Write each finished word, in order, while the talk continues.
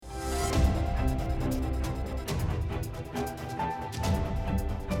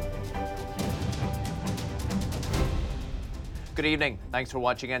Good evening. Thanks for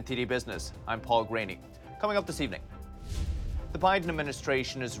watching NTD Business. I'm Paul Graney. Coming up this evening, the Biden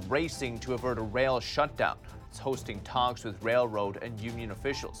administration is racing to avert a rail shutdown. It's hosting talks with railroad and union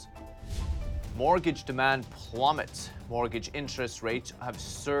officials. Mortgage demand plummets. Mortgage interest rates have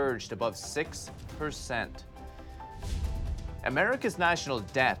surged above 6%. America's national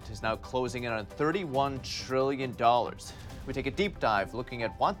debt is now closing in on $31 trillion. We take a deep dive looking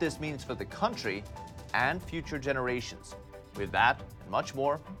at what this means for the country and future generations. We have that and much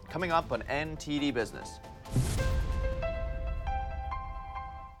more coming up on NTD Business.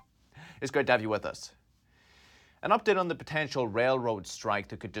 It's great to have you with us. An update on the potential railroad strike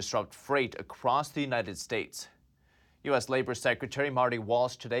that could disrupt freight across the United States. U.S. Labor Secretary Marty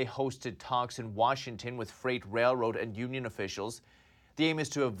Walsh today hosted talks in Washington with freight, railroad, and union officials. The aim is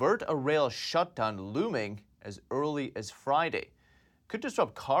to avert a rail shutdown looming as early as Friday. Could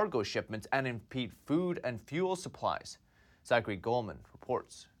disrupt cargo shipments and impede food and fuel supplies. Zachary Goldman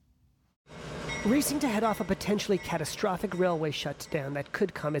reports. Racing to head off a potentially catastrophic railway shutdown that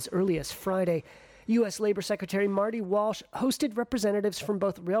could come as early as Friday, U.S. Labor Secretary Marty Walsh hosted representatives from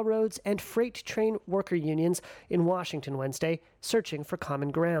both railroads and freight train worker unions in Washington Wednesday, searching for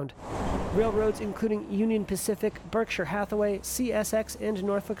common ground. Railroads, including Union Pacific, Berkshire Hathaway, CSX, and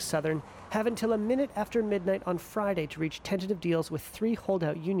Norfolk Southern, have until a minute after midnight on Friday to reach tentative deals with three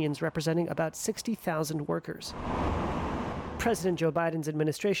holdout unions representing about 60,000 workers. President Joe Biden's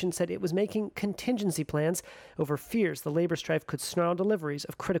administration said it was making contingency plans over fears the labor strife could snarl deliveries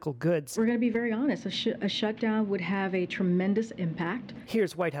of critical goods. We're going to be very honest. A shutdown would have a tremendous impact.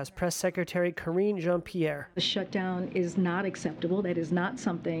 Here's White House Press Secretary Karine Jean-Pierre. The shutdown is not acceptable. That is not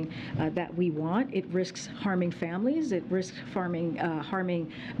something that we want. It risks harming families. It risks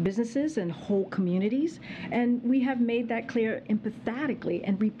harming businesses and whole communities. And we have made that clear empathetically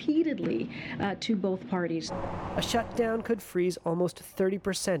and repeatedly to both parties. A shutdown could freeze almost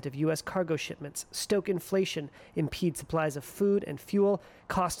 30% of U.S. cargo shipments, stoke inflation, impede supplies of food and fuel,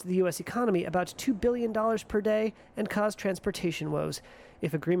 cost the U.S. economy about $2 billion per day, and cause transportation woes.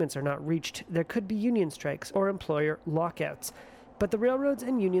 If agreements are not reached, there could be union strikes or employer lockouts. But the railroads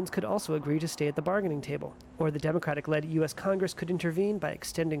and unions could also agree to stay at the bargaining table, or the Democratic-led U.S. Congress could intervene by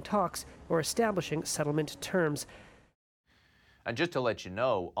extending talks or establishing settlement terms. And just to let you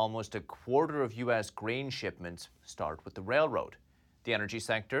know, almost a quarter of U.S. grain shipments start with the railroad. The energy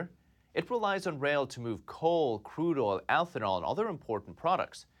sector, it relies on rail to move coal, crude oil, ethanol, and other important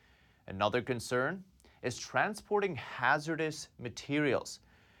products. Another concern is transporting hazardous materials.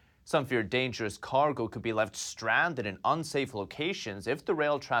 Some fear dangerous cargo could be left stranded in unsafe locations if the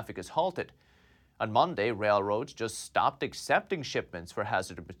rail traffic is halted. On Monday, railroads just stopped accepting shipments for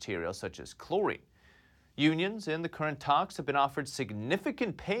hazardous materials such as chlorine. Unions in the current talks have been offered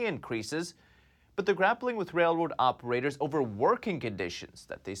significant pay increases, but they're grappling with railroad operators over working conditions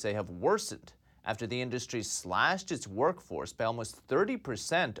that they say have worsened after the industry slashed its workforce by almost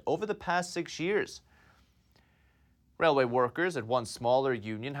 30% over the past 6 years. Railway workers at one smaller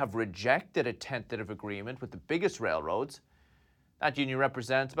union have rejected a tentative agreement with the biggest railroads. That union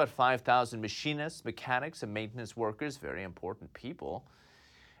represents about 5,000 machinists, mechanics, and maintenance workers, very important people.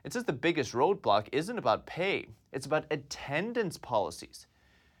 It says the biggest roadblock isn't about pay, it's about attendance policies.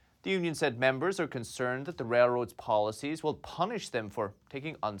 The union said members are concerned that the railroad's policies will punish them for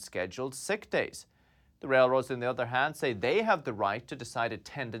taking unscheduled sick days. The railroads, on the other hand, say they have the right to decide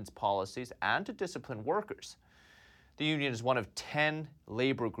attendance policies and to discipline workers. The union is one of 10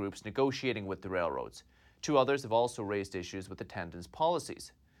 labor groups negotiating with the railroads. 2 others have also raised issues with attendance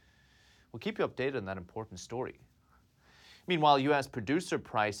policies. We'll keep you updated on that important story. Meanwhile, U.S. producer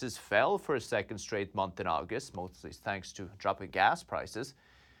prices fell for a second straight month in August, mostly thanks to dropping gas prices.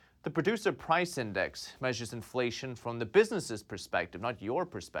 The Producer Price Index measures inflation from the business's perspective, not your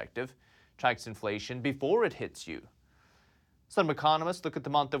perspective, tracks inflation before it hits you. Some economists look at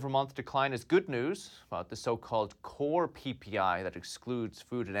the month-over-month decline as good news about the so-called core PPI that excludes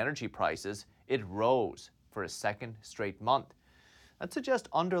food and energy prices. It rose for a second straight month. That suggests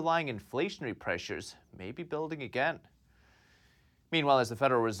underlying inflationary pressures may be building again. Meanwhile, as the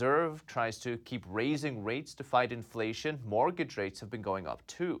Federal Reserve tries to keep raising rates to fight inflation, mortgage rates have been going up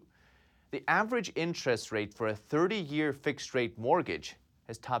too. The average interest rate for a 30-year fixed-rate mortgage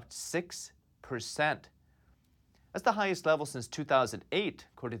has topped 6%. That's the highest level since 2008,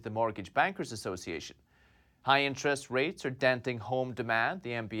 according to the Mortgage Bankers Association. High interest rates are denting home demand.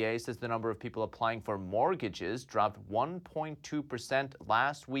 The MBA says the number of people applying for mortgages dropped 1.2%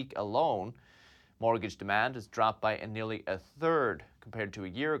 last week alone. Mortgage demand has dropped by nearly a third compared to a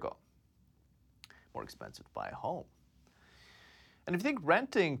year ago. More expensive to buy a home. And if you think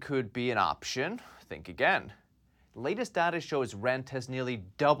renting could be an option, think again. Latest data shows rent has nearly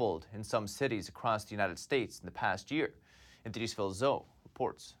doubled in some cities across the United States in the past year. Idrisville Zoe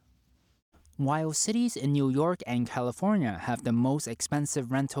reports. While cities in New York and California have the most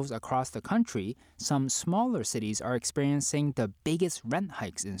expensive rentals across the country, some smaller cities are experiencing the biggest rent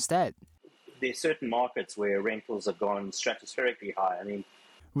hikes instead. There are certain markets where rentals have gone stratospherically high.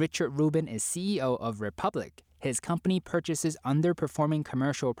 Richard Rubin is CEO of Republic. His company purchases underperforming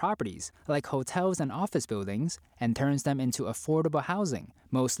commercial properties, like hotels and office buildings, and turns them into affordable housing,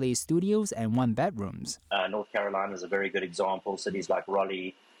 mostly studios and one-bedrooms. North Carolina is a very good example. Cities like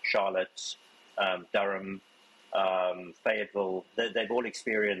Raleigh, Charlotte, Durham, Fayetteville, they've all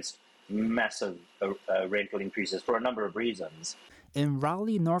experienced massive rental increases for a number of reasons. In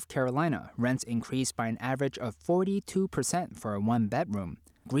Raleigh, North Carolina, rents increased by an average of 42% for a one-bedroom.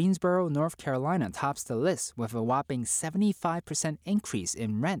 Greensboro, North Carolina tops the list with a whopping 75% increase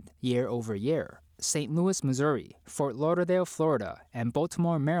in rent year over year. St. Louis, Missouri, Fort Lauderdale, Florida, and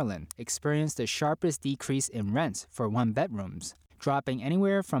Baltimore, Maryland experienced the sharpest decrease in rents for one-bedrooms, dropping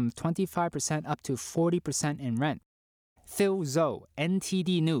anywhere from 25% up to 40% in rent. Phil Zoe,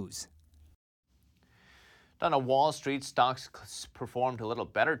 NTD News. Down on Wall Street, stocks performed a little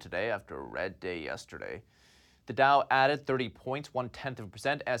better today after a red day yesterday. The Dow added 30 points,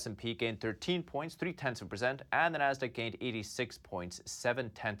 0.1%. S&P gained 13 points, 0.3%. And the Nasdaq gained 86 points,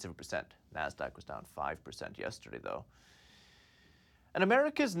 0.7%. Nasdaq was down 5% yesterday, though. And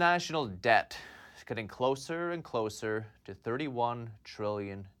America's national debt is getting closer and closer to $31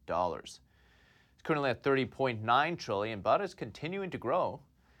 trillion. It's currently at $30.9 trillion, but it's continuing to grow.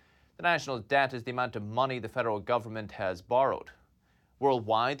 The national debt is the amount of money the federal government has borrowed.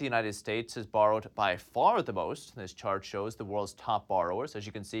 Worldwide, the United States has borrowed by far the most. This chart shows the world's top borrowers. As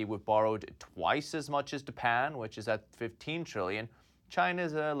you can see, we've borrowed twice as much as Japan, which is at $15 trillion. China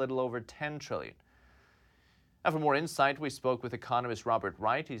is a little over $10 trillion. Now, for more insight, we spoke with economist Robert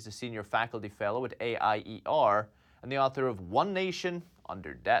Wright. He's a senior faculty fellow at AIER and the author of One Nation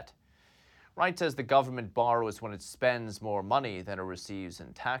Under Debt. Wright says the government borrows when it spends more money than it receives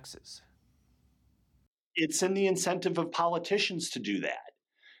in taxes. It's in the incentive of politicians to do that,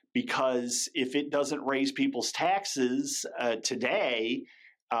 because if it doesn't raise people's taxes today,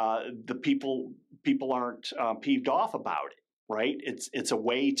 the people aren't peeved off about it, right? It's a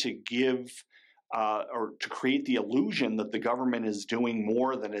way to give or to create the illusion that the government is doing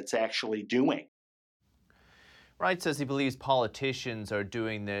more than it's actually doing. Wright says he believes politicians are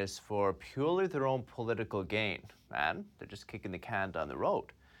doing this for purely their own political gain, and they're just kicking the can down the road.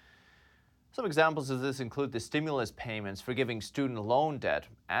 Some examples of this include the stimulus payments, forgiving student loan debt,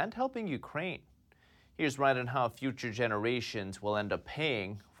 and helping Ukraine. Here's Wright on how future generations will end up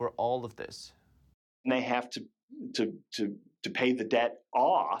paying for all of this. They have to pay the debt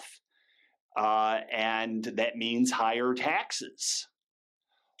off, and that means higher taxes.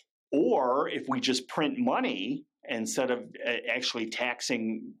 Or if we just print money instead of actually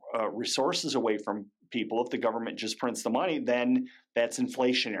taxing resources away from people, if the government just prints the money, then that's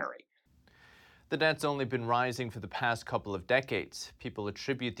inflationary. The debt's only been rising for the past couple of decades. People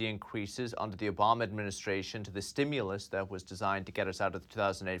attribute the increases under the Obama administration to the stimulus that was designed to get us out of the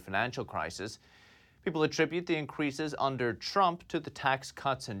 2008 financial crisis. People attribute the increases under Trump to the Tax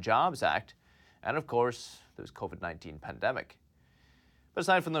Cuts and Jobs Act. And of course, there's COVID-19 pandemic. But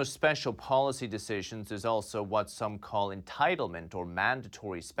aside from those special policy decisions, there's also what some call entitlement or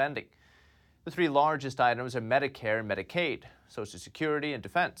mandatory spending. The three largest items are Medicare and Medicaid, Social Security, and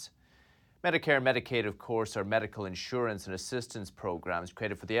defense. Medicare and Medicaid, of course, are medical insurance and assistance programs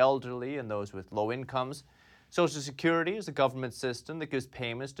created for the elderly and those with low incomes. Social Security is a government system that gives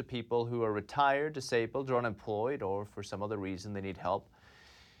payments to people who are retired, disabled, or unemployed, or for some other reason they need help.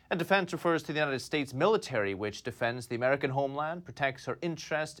 And defense refers to the United States military, which defends the American homeland, protects our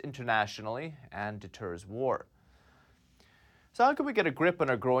interests internationally, and deters war. So how can we get a grip on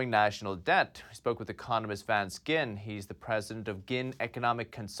our growing national debt? We spoke with economist Vance Ginn. He's the president of Ginn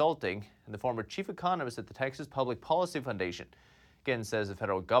Economic Consulting and the former chief economist at the Texas Public Policy Foundation. Ginn says the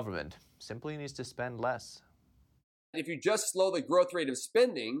federal government simply needs to spend less. If you just slow the growth rate of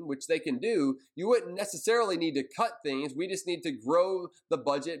spending, which they can do, you wouldn't necessarily need to cut things. We just need to grow the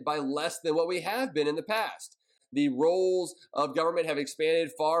budget by less than what we have been in the past. The roles of government have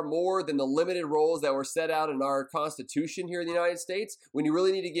expanded far more than the limited roles that were set out in our Constitution here in the United States, when you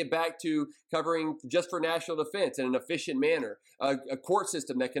really need to get back to covering just for national defense in an efficient manner, a court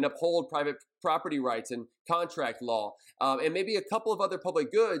system that can uphold private property rights and contract law, and maybe a couple of other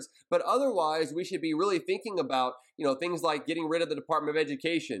public goods. But otherwise, we should be really thinking about, things like getting rid of the Department of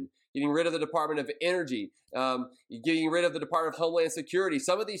Education, getting rid of the Department of Energy, getting rid of the Department of Homeland Security,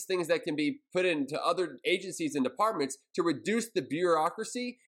 some of these things that can be put into other agencies and departments to reduce the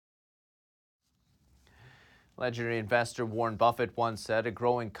bureaucracy. Legendary investor Warren Buffett once said a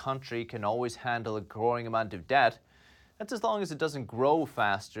growing country can always handle a growing amount of debt. That's as long as it doesn't grow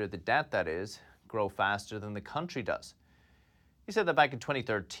faster, the debt that is, grow faster than the country does. He said that back in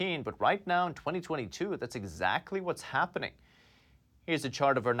 2013, but right now in 2022, that's exactly what's happening. Here's a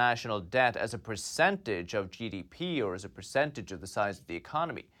chart of our national debt as a percentage of GDP or as a percentage of the size of the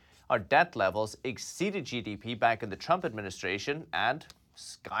economy. Our debt levels exceeded GDP back in the Trump administration and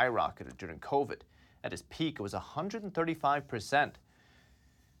skyrocketed during COVID. At its peak, it was 135%.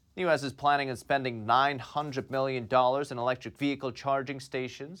 The U.S. is planning on spending $900 million in electric vehicle charging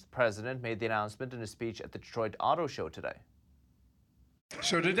stations. The president made the announcement in a speech at the Detroit Auto Show today.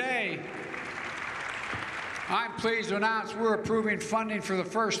 So today, I'm pleased to announce we're approving funding for the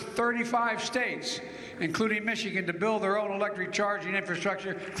first 35 states, including Michigan, to build their own electric charging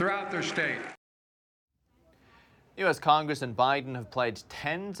infrastructure throughout their state. U.S. Congress and Biden have pledged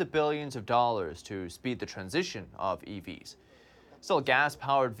tens of billions of dollars to speed the transition of EVs. Still,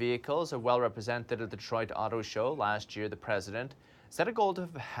 gas-powered vehicles are well represented at the Detroit Auto Show. Last year, the president set a goal to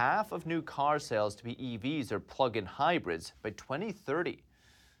have half of new car sales to be EVs or plug-in hybrids by 2030.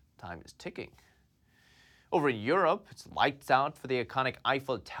 Time is ticking. Over in Europe, it's lights out for the iconic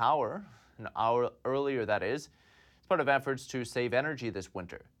Eiffel Tower, an hour earlier that is. It's part of efforts to save energy this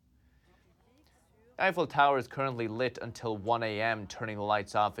winter. The Eiffel Tower is currently lit until 1 a.m., turning the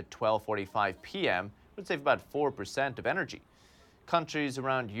lights off at 12:45 p.m. would save about 4% of energy. Countries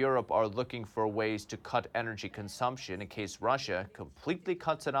around Europe are looking for ways to cut energy consumption in case Russia completely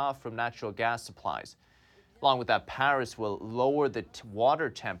cuts it off from natural gas supplies. Along with that, Paris will lower the water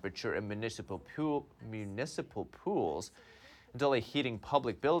temperature in municipal pools and delay heating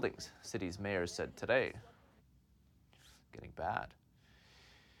public buildings, city's mayor said today. Getting bad.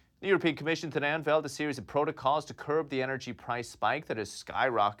 The European Commission today unveiled a series of protocols to curb the energy price spike that has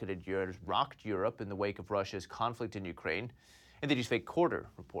skyrocketed, rocked Europe in the wake of Russia's conflict in Ukraine. Indeed, Fake Quarter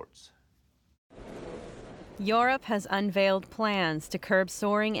reports. Europe has unveiled plans to curb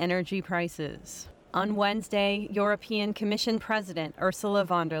soaring energy prices. On Wednesday, European Commission President Ursula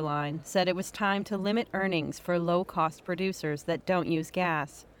von der Leyen said it was time to limit earnings for low-cost producers that don't use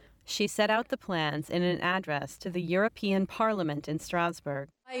gas. She set out the plans in an address to the European Parliament in Strasbourg.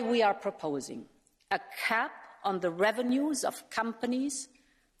 We are proposing a cap on the revenues of companies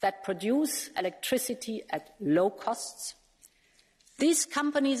that produce electricity at low costs. These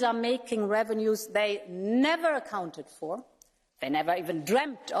companies are making revenues they never accounted for, they never even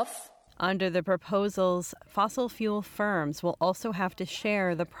dreamt of. Under the proposals, fossil fuel firms will also have to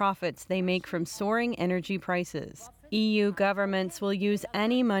share the profits they make from soaring energy prices. EU governments will use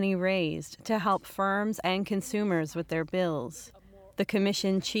any money raised to help firms and consumers with their bills. The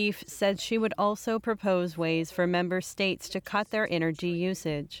Commission chief said she would also propose ways for member states to cut their energy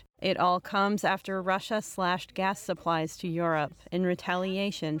usage. It all comes after Russia slashed gas supplies to Europe in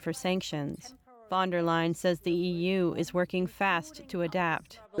retaliation for sanctions. Von der Leyen says the EU is working fast to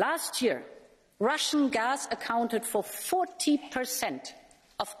adapt. Last year, Russian gas accounted for 40%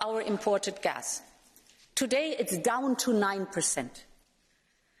 of our imported gas. Today, it's down to 9%.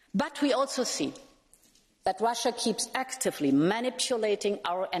 But we also see that Russia keeps actively manipulating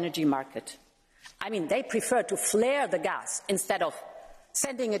our energy market. I mean, they prefer to flare the gas instead of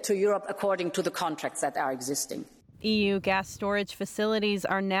sending it to Europe according to the contracts that are existing. EU gas storage facilities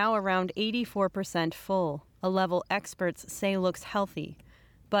are now around 84% full, a level experts say looks healthy.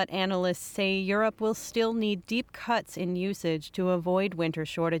 But analysts say Europe will still need deep cuts in usage to avoid winter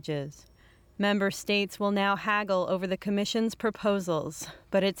shortages. Member states will now haggle over the Commission's proposals,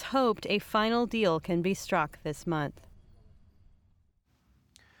 but it's hoped a final deal can be struck this month.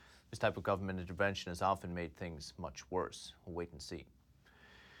 This type of government intervention has often made things much worse. We'll wait and see.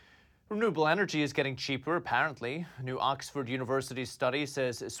 Renewable energy is getting cheaper, apparently. A new Oxford University study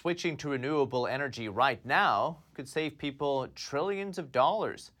says switching to renewable energy right now could save people trillions of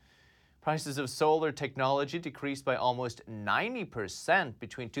dollars. Prices of solar technology decreased by almost 90%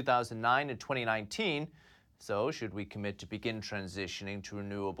 between 2009 and 2019. So, should we commit to begin transitioning to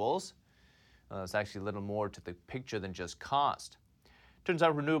renewables? There's actually a little more to the picture than just cost. Turns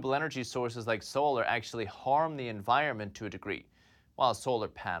out renewable energy sources like solar actually harm the environment to a degree. While solar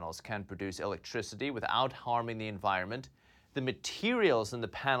panels can produce electricity without harming the environment, the materials in the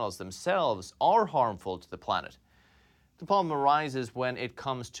panels themselves are harmful to the planet. The problem arises when it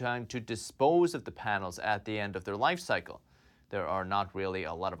comes time to dispose of the panels at the end of their life cycle. There are not really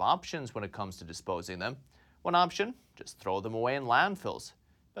a lot of options when it comes to disposing them. One option, just throw them away in landfills.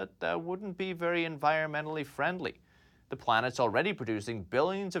 But that wouldn't be very environmentally friendly. The planet's already producing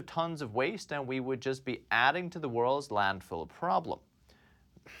billions of tons of waste, and we would just be adding to the world's landfill problem.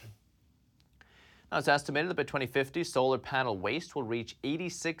 Now, it's estimated that by 2050, solar panel waste will reach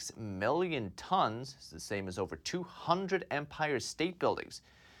 86 million tons. It's the same as over 200 Empire State Buildings.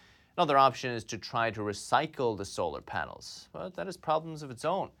 Another option is to try to recycle the solar panels, but that has problems of its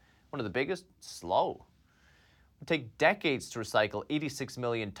own. One of the biggest, slow. It would take decades to recycle 86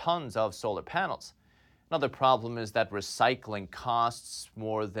 million tons of solar panels. Another problem is that recycling costs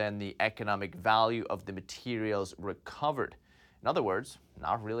more than the economic value of the materials recovered. In other words,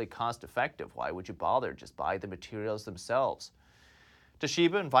 not really cost effective. Why would you bother? Just buy the materials themselves.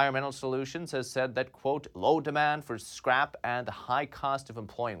 Toshiba Environmental Solutions has said that, quote, low demand for scrap and the high cost of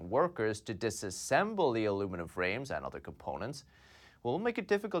employing workers to disassemble the aluminum frames and other components will make it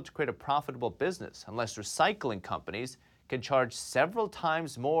difficult to create a profitable business unless recycling companies can charge several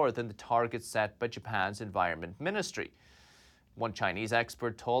times more than the target set by Japan's Environment Ministry. One Chinese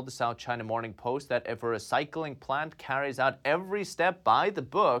expert told the South China Morning Post that if a recycling plant carries out every step by the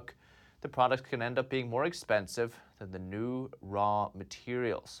book, the products can end up being more expensive than the new raw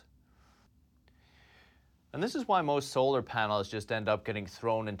materials. And this is why most solar panels just end up getting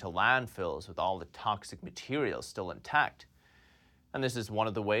thrown into landfills with all the toxic materials still intact. And this is one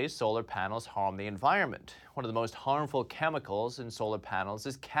of the ways solar panels harm the environment. One of the most harmful chemicals in solar panels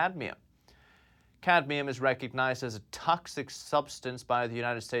is cadmium. Cadmium is recognized as a toxic substance by the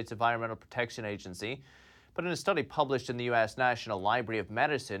United States Environmental Protection Agency, but in a study published in the U.S. National Library of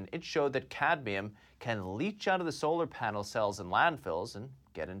Medicine, it showed that cadmium can leach out of the solar panel cells in landfills and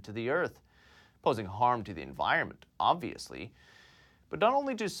get into the earth, posing harm to the environment, obviously. But not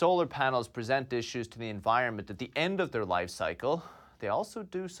only do solar panels present issues to the environment at the end of their life cycle, they also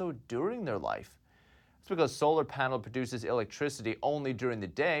do so during their life. It's because solar panel produces electricity only during the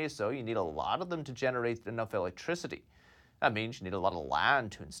day, so you need a lot of them to generate enough electricity. That means you need a lot of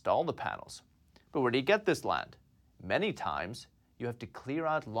land to install the panels. But where do you get this land? Many times, you have to clear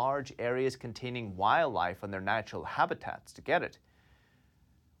out large areas containing wildlife and their natural habitats to get it.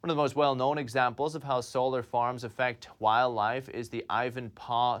 One of the most well-known examples of how solar farms affect wildlife is the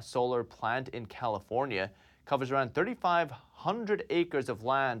Ivanpah solar plant in California. It covers around 3,500 acres of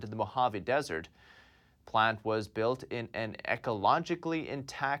land in the Mojave Desert. The plant was built in an ecologically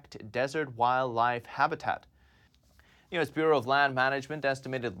intact desert wildlife habitat. The U.S. Bureau of Land Management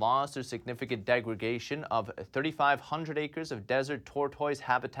estimated loss or significant degradation of 3,500 acres of desert tortoise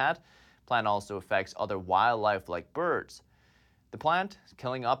habitat. The plant also affects other wildlife like birds. The plant is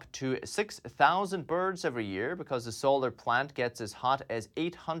killing up to 6,000 birds every year because the solar plant gets as hot as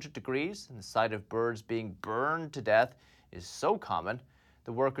 800 degrees, and the sight of birds being burned to death is so common,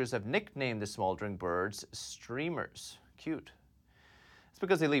 the workers have nicknamed the smoldering birds streamers. Cute. It's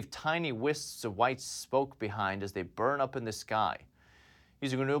because they leave tiny wisps of white smoke behind as they burn up in the sky.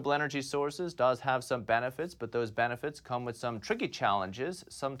 Using renewable energy sources does have some benefits, but those benefits come with some tricky challenges.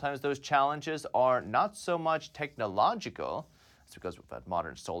 Sometimes those challenges are not so much technological. That's because we've had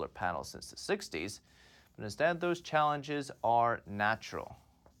modern solar panels since the 60s, but instead those challenges are natural.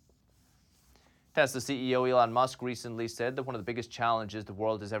 Tesla CEO Elon Musk recently said that one of the biggest challenges the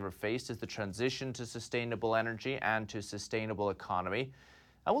world has ever faced is the transition to sustainable energy and to sustainable economy.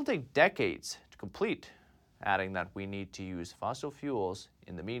 That will take decades to complete, adding that we need to use fossil fuels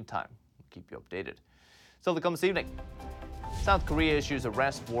in the meantime. We'll keep you updated. Still to come this evening. South Korea issues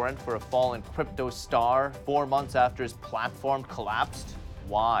arrest warrant for a fallen crypto star 4 months after his platform collapsed.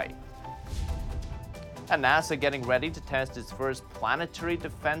 Why? And NASA getting ready to test its first planetary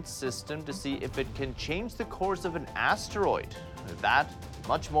defense system to see if it can change the course of an asteroid. That,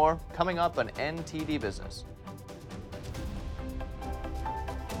 much more, coming up on NTD Business.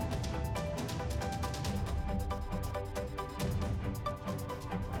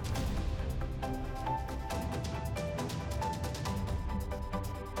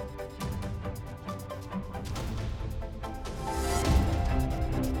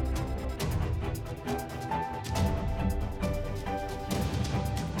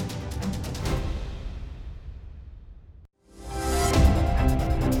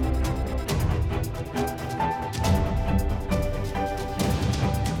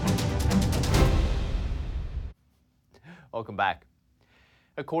 Welcome back.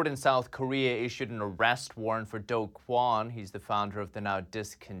 A court in South Korea issued an arrest warrant for Do Kwon. He's the founder of the now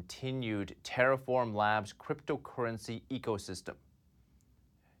discontinued Terraform Labs cryptocurrency ecosystem.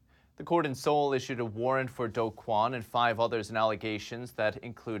 The court in Seoul issued a warrant for Do Kwon and 5 others in allegations that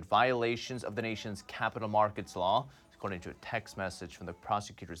include violations of the nation's capital markets law, according to a text message from the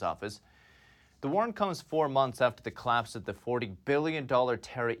prosecutor's office. The warrant comes 4 months after the collapse of the $40 billion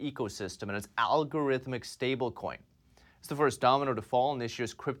Terra ecosystem and its algorithmic stablecoin. It's the first domino to fall in this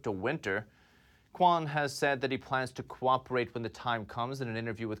year's crypto winter. Kwon has said that he plans to cooperate when the time comes. In an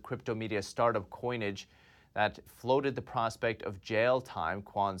interview with crypto media startup Coinage that floated the prospect of jail time,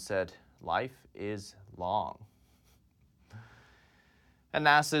 Kwon said, "Life is long." And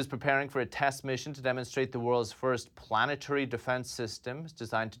NASA is preparing for a test mission to demonstrate the world's first planetary defense system. It's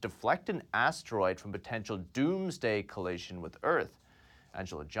designed to deflect an asteroid from potential doomsday collision with Earth.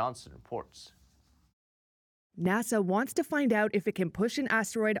 Angela Johnson reports. NASA wants to find out if it can push an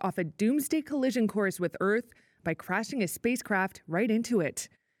asteroid off a doomsday collision course with Earth by crashing a spacecraft right into it.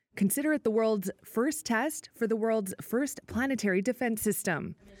 Consider it the world's first test for the world's first planetary defense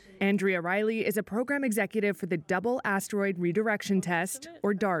system. Andrea Riley is a program executive for the Double Asteroid Redirection Test,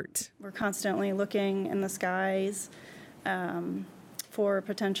 or DART. We're constantly looking in the skies for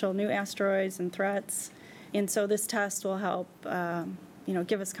potential new asteroids and threats. And so this test will help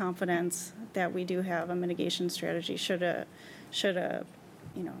give us confidence that we do have a mitigation strategy should a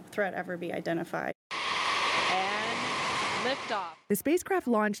threat ever be identified. Liftoff. The spacecraft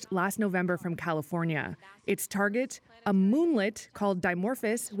launched last November from California. Its target, a moonlet called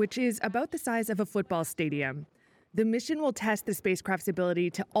Dimorphos, which is about the size of a football stadium. The mission will test the spacecraft's ability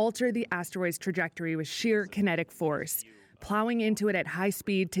to alter the asteroid's trajectory with sheer kinetic force, plowing into it at high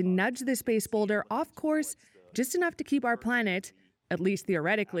speed to nudge the space boulder off course just enough to keep our planet, at least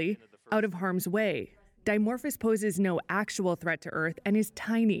theoretically, out of harm's way. Dimorphos poses no actual threat to Earth and is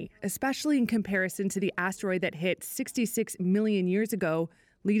tiny, especially in comparison to the asteroid that hit 66 million years ago,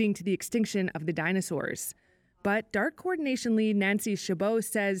 leading to the extinction of the dinosaurs. But DART coordination lead Nancy Chabot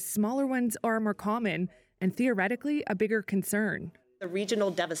says smaller ones are more common and theoretically a bigger concern. The regional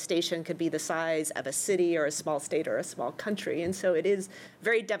devastation could be the size of a city or a small state or a small country. And so it is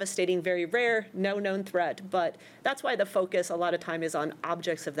very devastating, very rare, no known threat. But that's why the focus a lot of time is on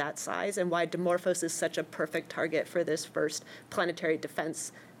objects of that size and why Dimorphos is such a perfect target for this first planetary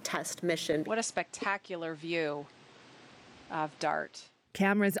defense test mission. What a spectacular view of DART.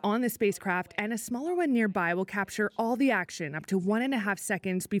 Cameras on the spacecraft and a smaller one nearby will capture all the action up to 1.5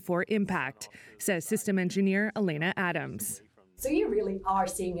 seconds before impact, says system engineer Elena Adams. So you really are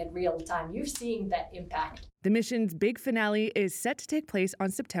seeing it real time. You're seeing that impact. The mission's big finale is set to take place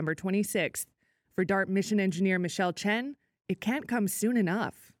on September 26th. For DART mission engineer Michelle Chen, it can't come soon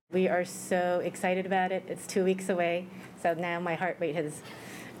enough. We are so excited about it. It's 2 weeks away, so now my heart rate has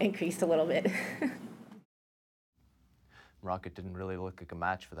increased a little bit. Rocket didn't really look like a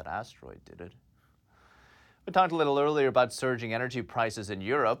match for that asteroid, did it? We talked a little earlier about surging energy prices in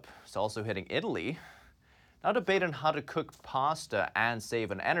Europe. It's also hitting Italy. Now, debate on how to cook pasta and save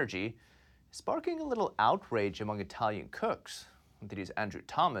on energy is sparking a little outrage among Italian cooks. NTD's Andrew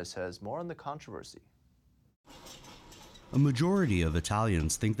Thomas has more on the controversy. A majority of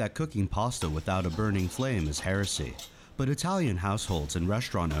Italians think that cooking pasta without a burning flame is heresy. But Italian households and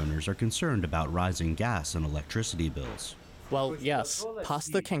restaurant owners are concerned about rising gas and electricity bills. Well, yes,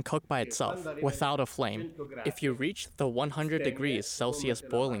 pasta can cook by itself, without a flame. If you reach the 100 degrees Celsius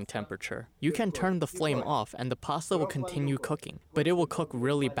boiling temperature, you can turn the flame off and the pasta will continue cooking, but it will cook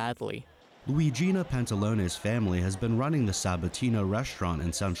really badly. Luigina Pantalone's family has been running the Sabatino restaurant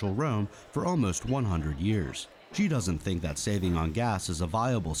in central Rome for almost 100 years. She doesn't think that saving on gas is a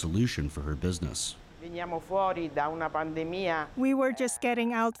viable solution for her business. We were just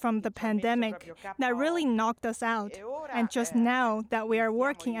getting out from the pandemic that really knocked us out. And just now that we are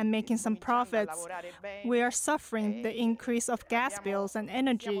working and making some profits, we are suffering the increase of gas bills and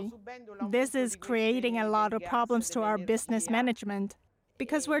energy. This is creating a lot of problems to our business management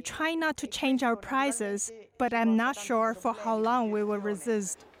because we're trying not to change our prices, but I'm not sure for how long we will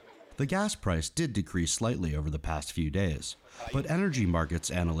resist. The gas price did decrease slightly over the past few days, but energy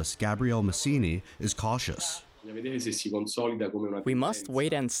markets analyst Gabriele Massini is cautious. We must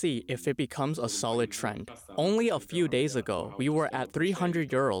wait and see if it becomes a solid trend. Only a few days ago, we were at 300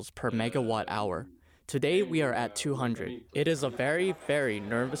 euros per megawatt hour. Today, we are at 200. It is a very, very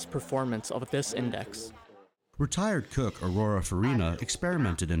nervous performance of this index. Retired cook Aurora Farina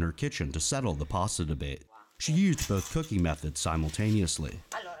experimented in her kitchen to settle the pasta debate. She used both cooking methods simultaneously.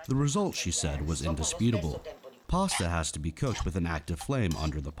 The result, she said, was indisputable. Pasta has to be cooked with an active flame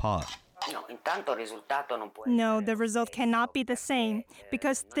under the pot. No, the result cannot be the same,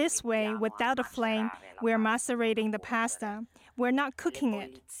 because this way, without a flame, we're macerating the pasta. We're not cooking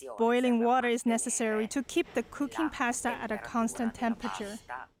it. Boiling water is necessary to keep the cooking pasta at a constant temperature.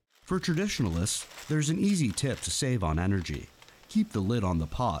 For traditionalists, there's an easy tip to save on energy. Keep the lid on the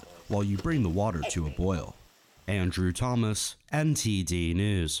pot while you bring the water to a boil. Andrew Thomas, NTD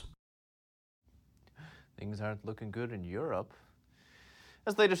News. Things aren't looking good in Europe.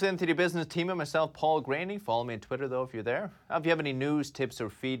 That's the latest NTD Business team and myself, Paul Graney. Follow me on Twitter, though, if you're there. If you have any news, tips, or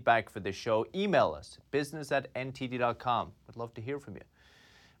feedback for this show, email us, business@ntd.com. We'd love to hear from you.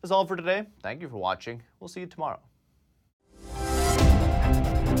 That's all for today. Thank you for watching. We'll see you tomorrow.